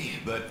okay,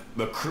 but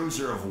the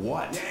cruiser of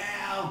what?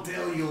 Yeah, I'll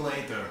tell you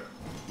later.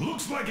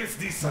 Looks like it's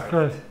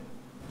decided.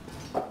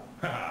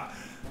 Okay.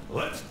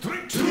 Let's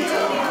drink to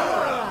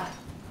Aurora.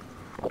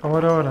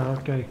 Aurora,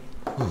 okay.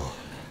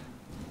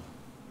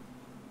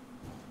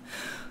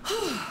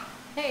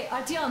 Hey,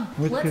 Artyom,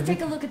 let's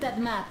take a look at that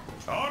map.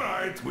 All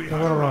right, we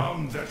have a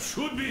round that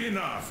should be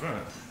enough.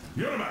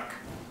 Yermak,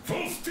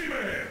 full steam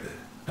ahead.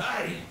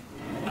 Aye.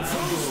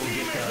 Full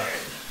steam ahead.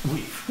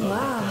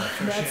 Wow,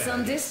 that's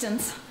some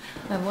distance.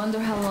 I wonder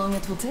how long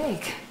it will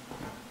take.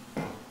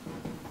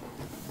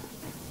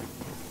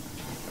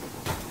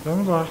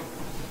 Vamos lá.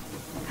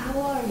 How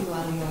are you,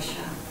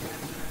 Alyosha?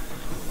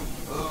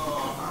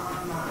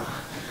 Oh, Anna.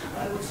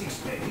 I was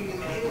expecting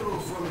an arrow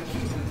from a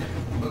Cupid,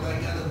 but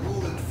I got a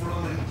bullet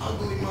from an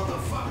ugly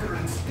motherfucker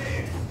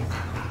instead.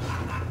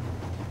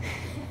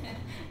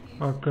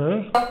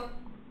 Ok.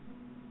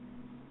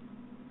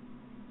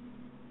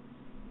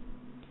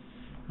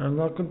 Vamos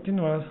lá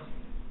continuar.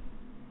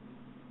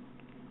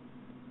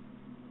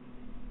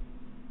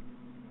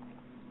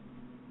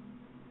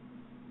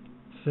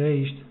 Se é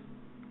isto.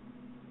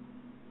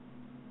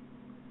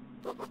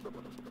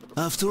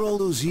 After all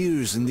those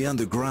years in the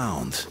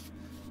underground,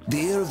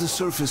 the air of the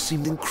surface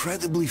seemed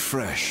incredibly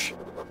fresh,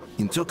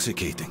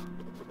 intoxicating.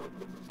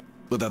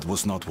 But that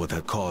was not what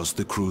had caused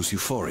the crew's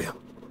euphoria.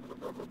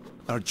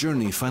 Our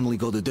journey finally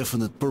got a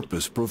definite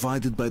purpose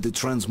provided by the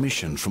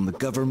transmission from the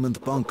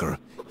government bunker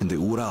in the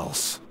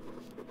Urals.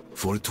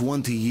 For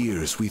 20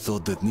 years we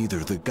thought that neither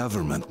the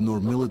government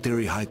nor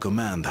military high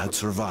command had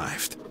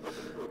survived.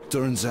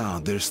 Turns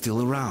out they're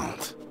still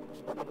around.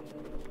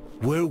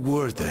 Where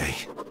were they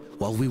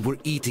while we were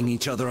eating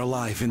each other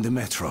alive in the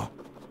metro?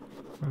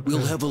 Okay.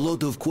 We'll have a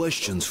lot of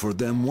questions for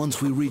them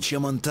once we reach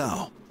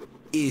Yamantau.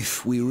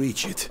 If we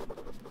reach it.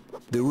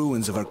 The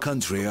ruins of our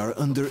country are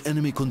under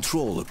enemy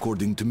control,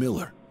 according to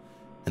Miller.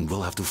 And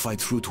we'll have to fight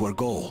through to our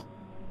goal.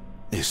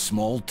 A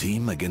small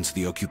team against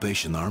the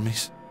occupation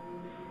armies?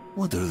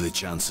 What are the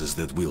chances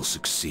that we'll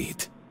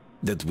succeed?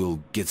 That we'll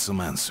get some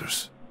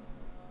answers?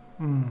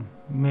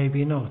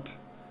 Maybe not.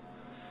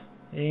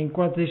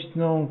 Enquanto isto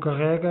não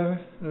carrega,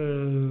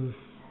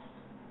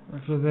 vou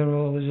fazer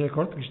um ligeiro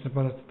corte, que isto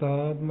parece que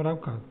está a demorar um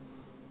bocado.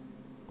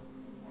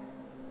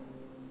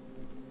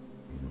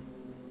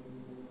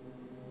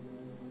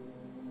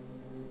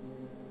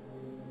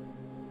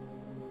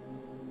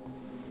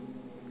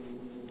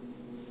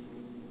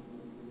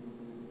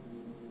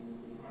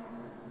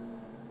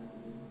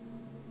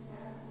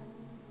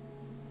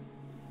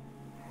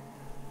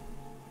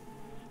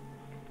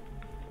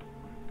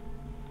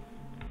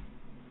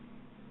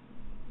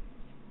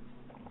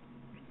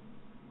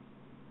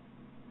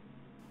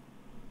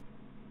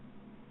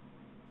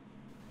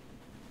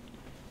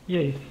 E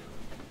é isso.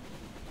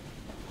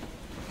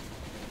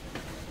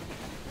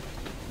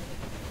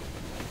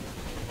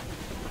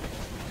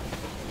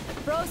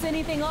 Froze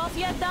anything off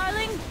yet,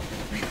 darling?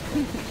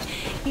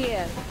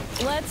 Here,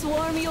 let's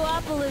warm you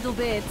up a little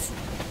bit.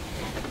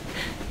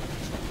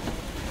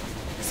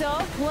 So,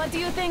 what do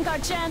you think our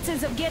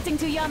chances of getting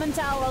to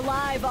Yamantau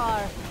alive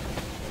are?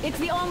 It's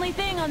the only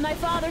thing on my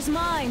father's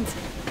mind.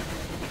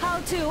 How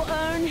to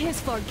earn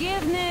his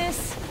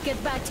forgiveness, get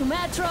back to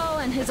Metro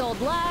and his old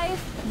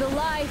life. The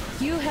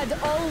life you had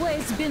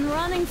always been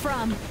running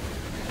from.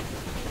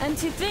 And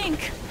to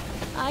think,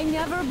 I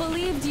never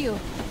believed you.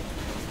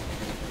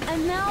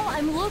 And now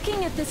I'm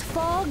looking at this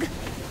fog,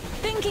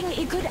 thinking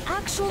it could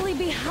actually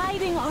be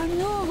hiding our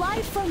new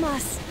life from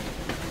us.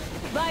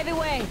 By the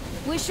way,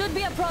 we should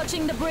be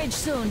approaching the bridge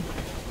soon.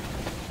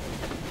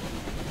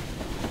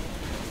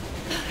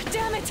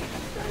 Damn it!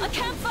 A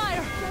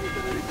campfire!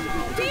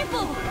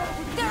 People!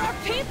 There are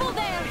people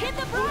there! Hit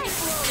the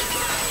brakes!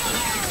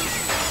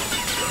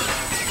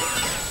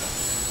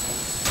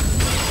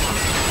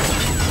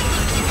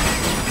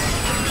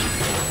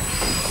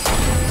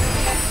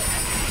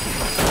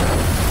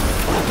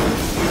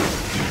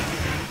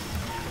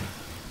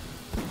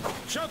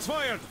 Shots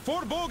fired!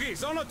 4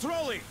 bogies on a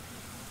trolley!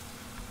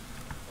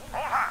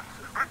 All hands,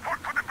 report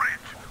to the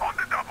bridge, on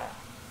the double.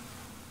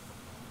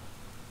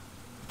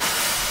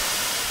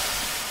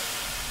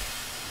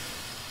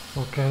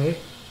 Ok.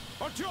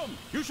 Artyom,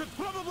 you should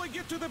probably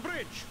get to the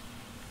bridge.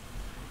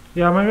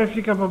 Mas vai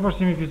ficar para o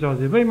próximo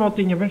episódio. Bem,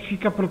 maltinha, vamos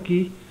ficar por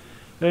aqui.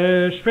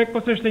 Espero que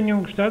vocês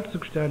tenham gostado. Se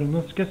gostaram,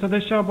 não se esqueçam de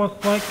deixar o vosso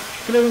like,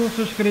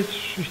 inscrevam-se,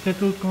 inscritos. Isto é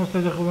tudo com o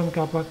SEJA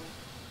RubenK.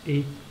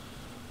 E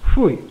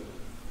fui!